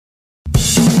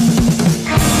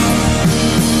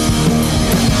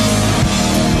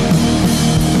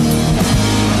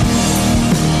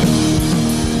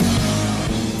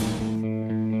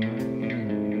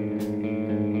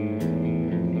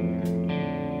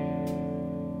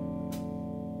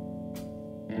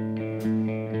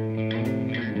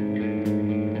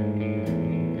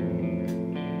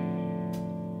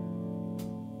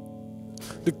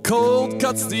The cold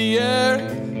cuts the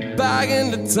air, back in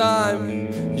the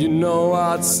time. You know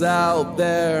what's out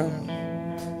there.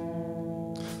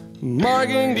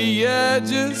 Marking the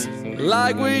edges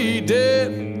like we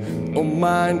did. Oh,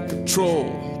 mind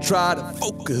control, try to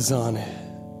focus on it.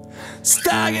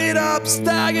 Stack it up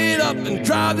and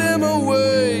drive them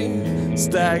away.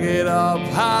 Stack it up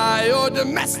high or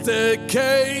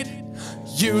domesticate.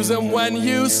 Use them when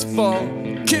useful,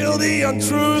 kill the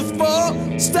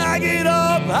untruthful. Stack it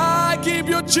up high, keep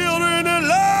your children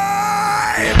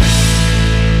alive.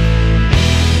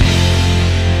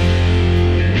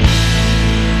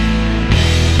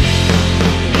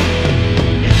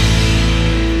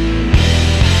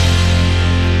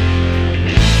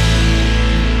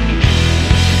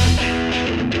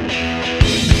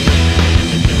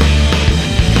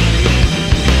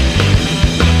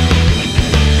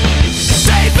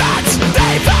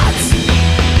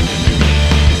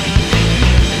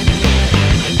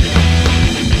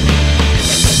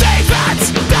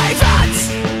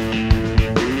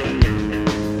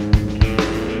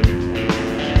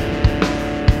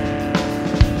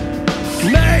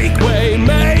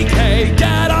 Make hay,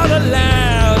 get on the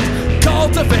land.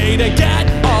 Cultivate and get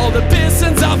all the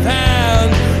business of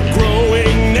hand.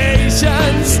 Growing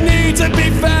nations need to be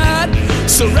fed.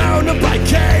 Surrounded by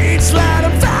cage, let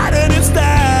them fatten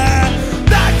instead.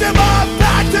 Back them up,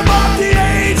 the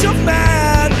age of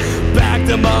man. Back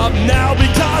them up now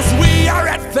because we are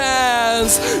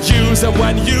advanced. Use them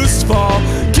when useful,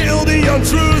 kill the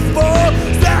untruthful.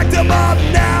 Back them up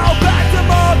now, back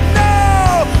them up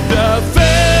now. The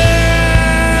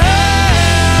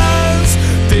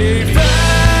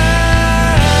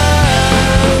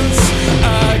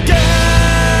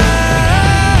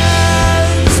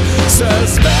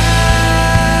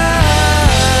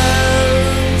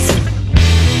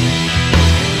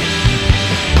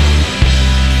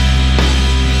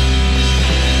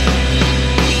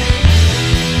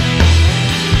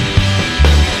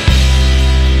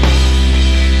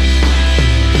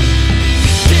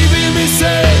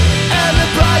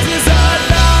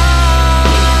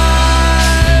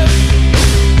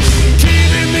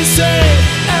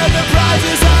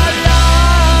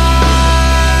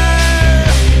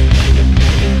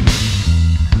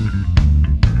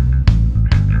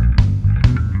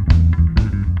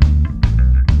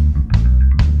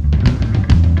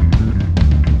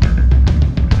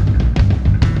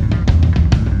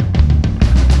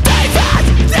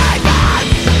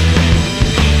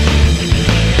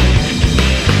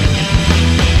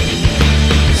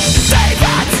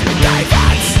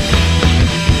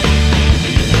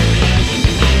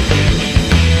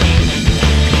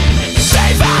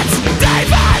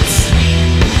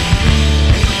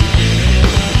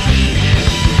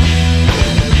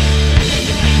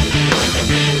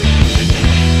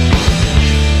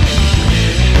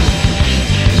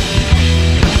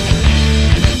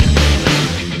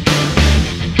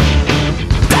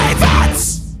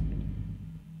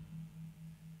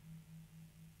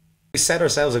we set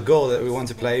ourselves a goal that we want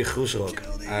to play Groesrock.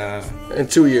 In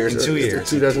 2 years. In 2 years.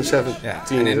 2017, yeah.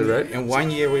 and in, right? In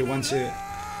 1 year we want to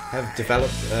have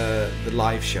developed the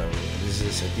live show.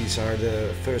 These are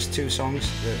the first 2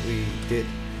 songs that we did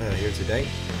here today.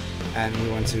 And we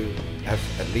want to have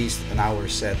at least an hour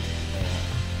set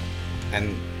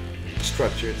and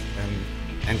structured and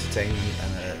entertainment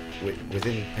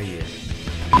within a year.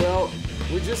 Well,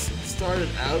 we just started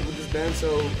out with this band,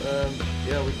 so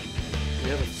yeah, we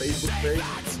have a Facebook page.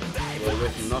 Well,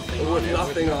 with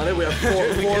nothing on it. We have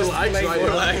 4 likes right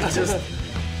now.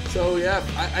 So yeah,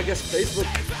 I guess Facebook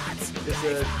is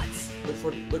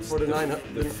look for the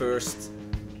 900. the first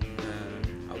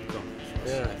outcome for us,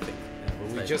 Yeah. I think.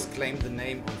 We just claimed the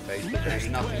name on Facebook. There's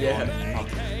nothing Yeah. on it.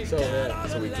 Nothing. So yeah,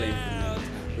 So we claim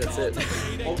that's it.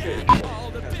 Okay.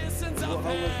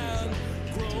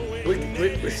 We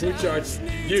charge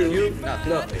you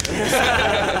nothing.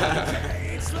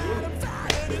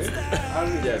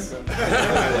 Yes.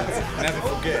 Never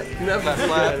forget. Never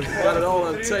forget. Got it all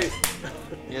on tape.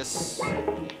 Yes.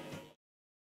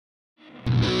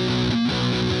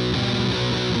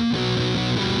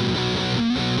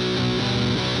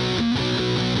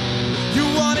 You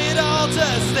want it all to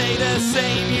stay the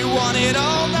same. You want it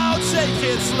all, now take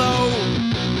it slow.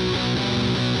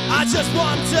 I just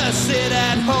want to sit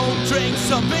at home, drink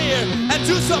some beer and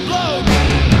do some blow.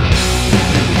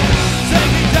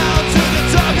 Take me down to the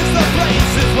darkest of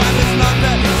places where there's none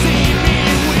that see me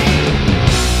weep.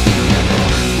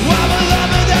 While the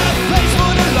loving that place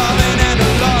for the loving and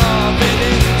the loving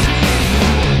is cheap.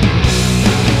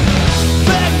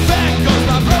 Back goes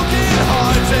my broken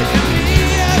heart, taking me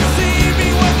and see me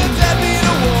when the dead beat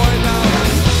a war now.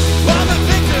 I'm a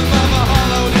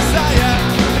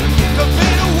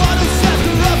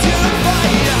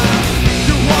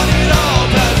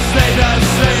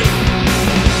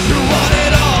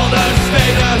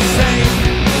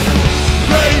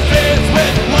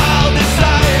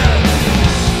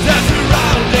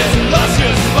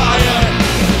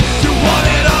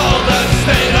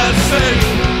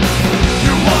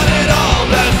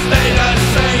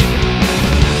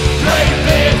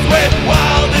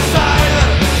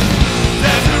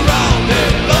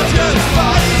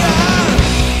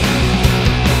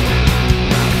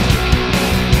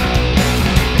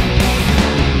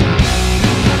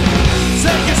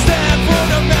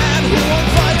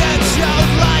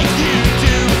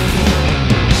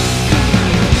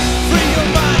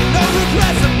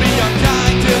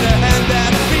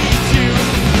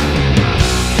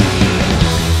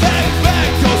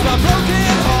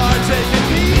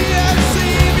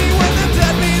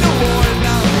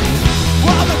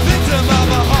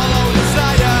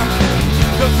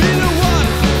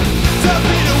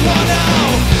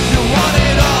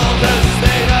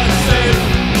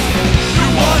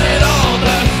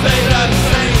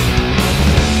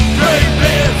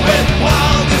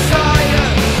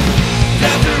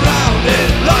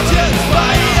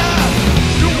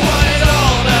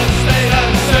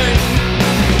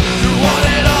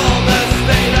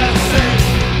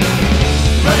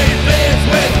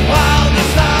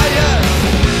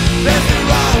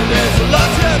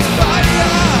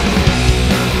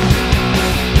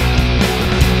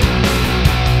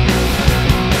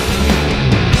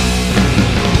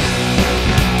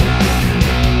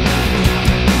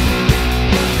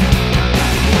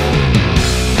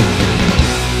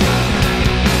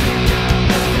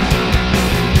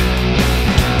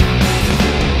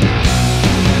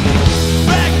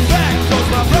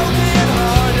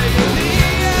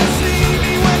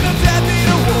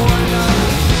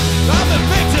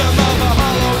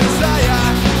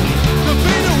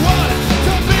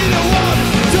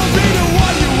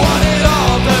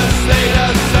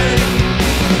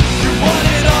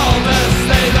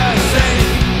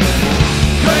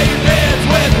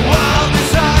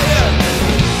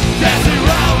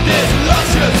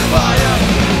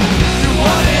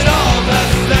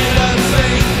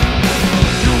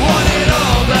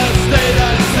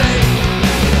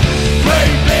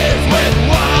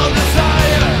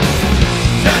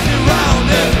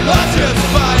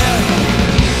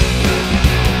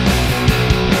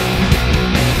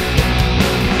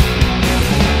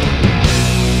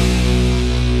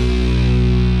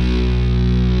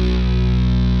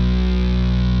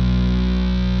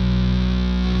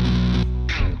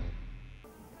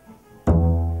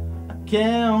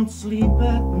can't sleep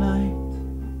at night,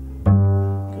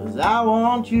 'cause I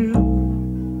want you.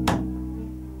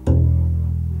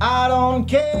 I don't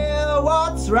care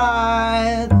what's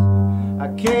right, I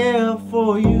care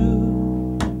for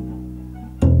you.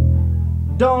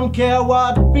 Don't care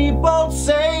what people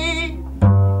say,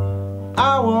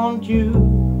 I want you.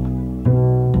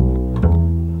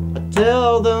 I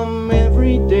tell them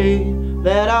every day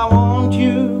that I want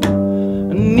you,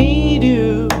 I need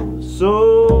you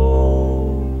so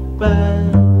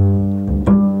bad.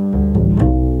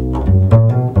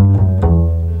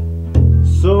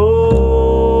 So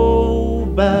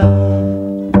bad.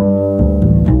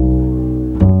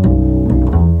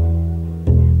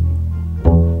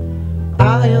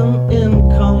 I am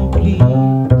incomplete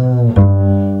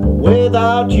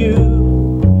without you.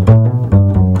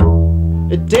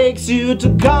 It takes you to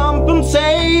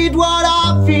compensate what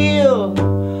I feel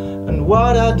and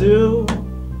what I do.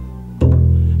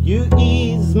 You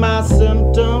ease my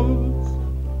symptoms,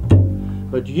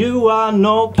 but you are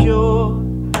no cure.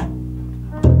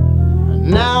 And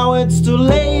now it's too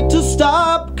late to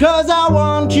stop, 'cause I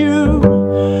want you,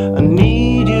 I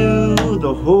need you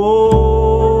the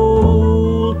whole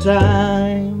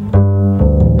time.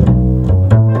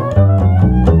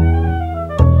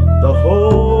 The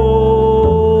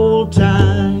whole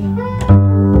time.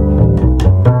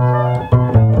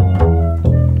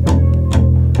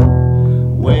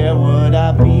 Where would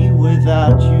I be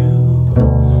without you?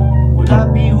 Would I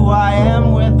be who I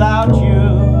am without you?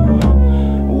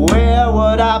 Where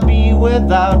would I be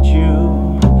without you?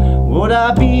 Would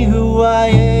I be who I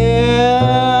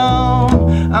am?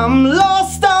 I'm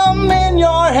lost, I'm in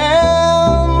your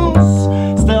hands.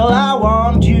 Still I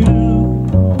want you.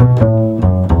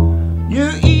 You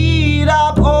eat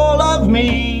up all of me,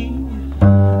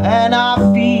 and I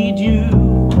feed you.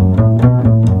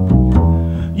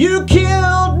 You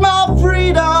killed my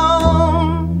freedom.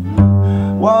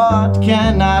 What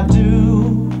can I do?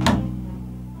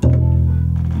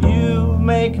 You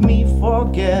make me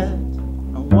forget.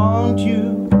 I want you,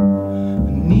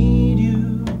 I need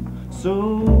you so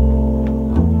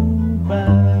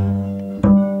bad.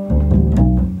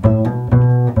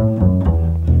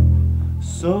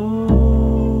 So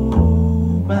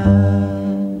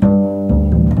bad.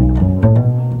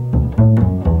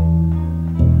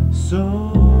 So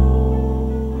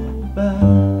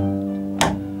bad.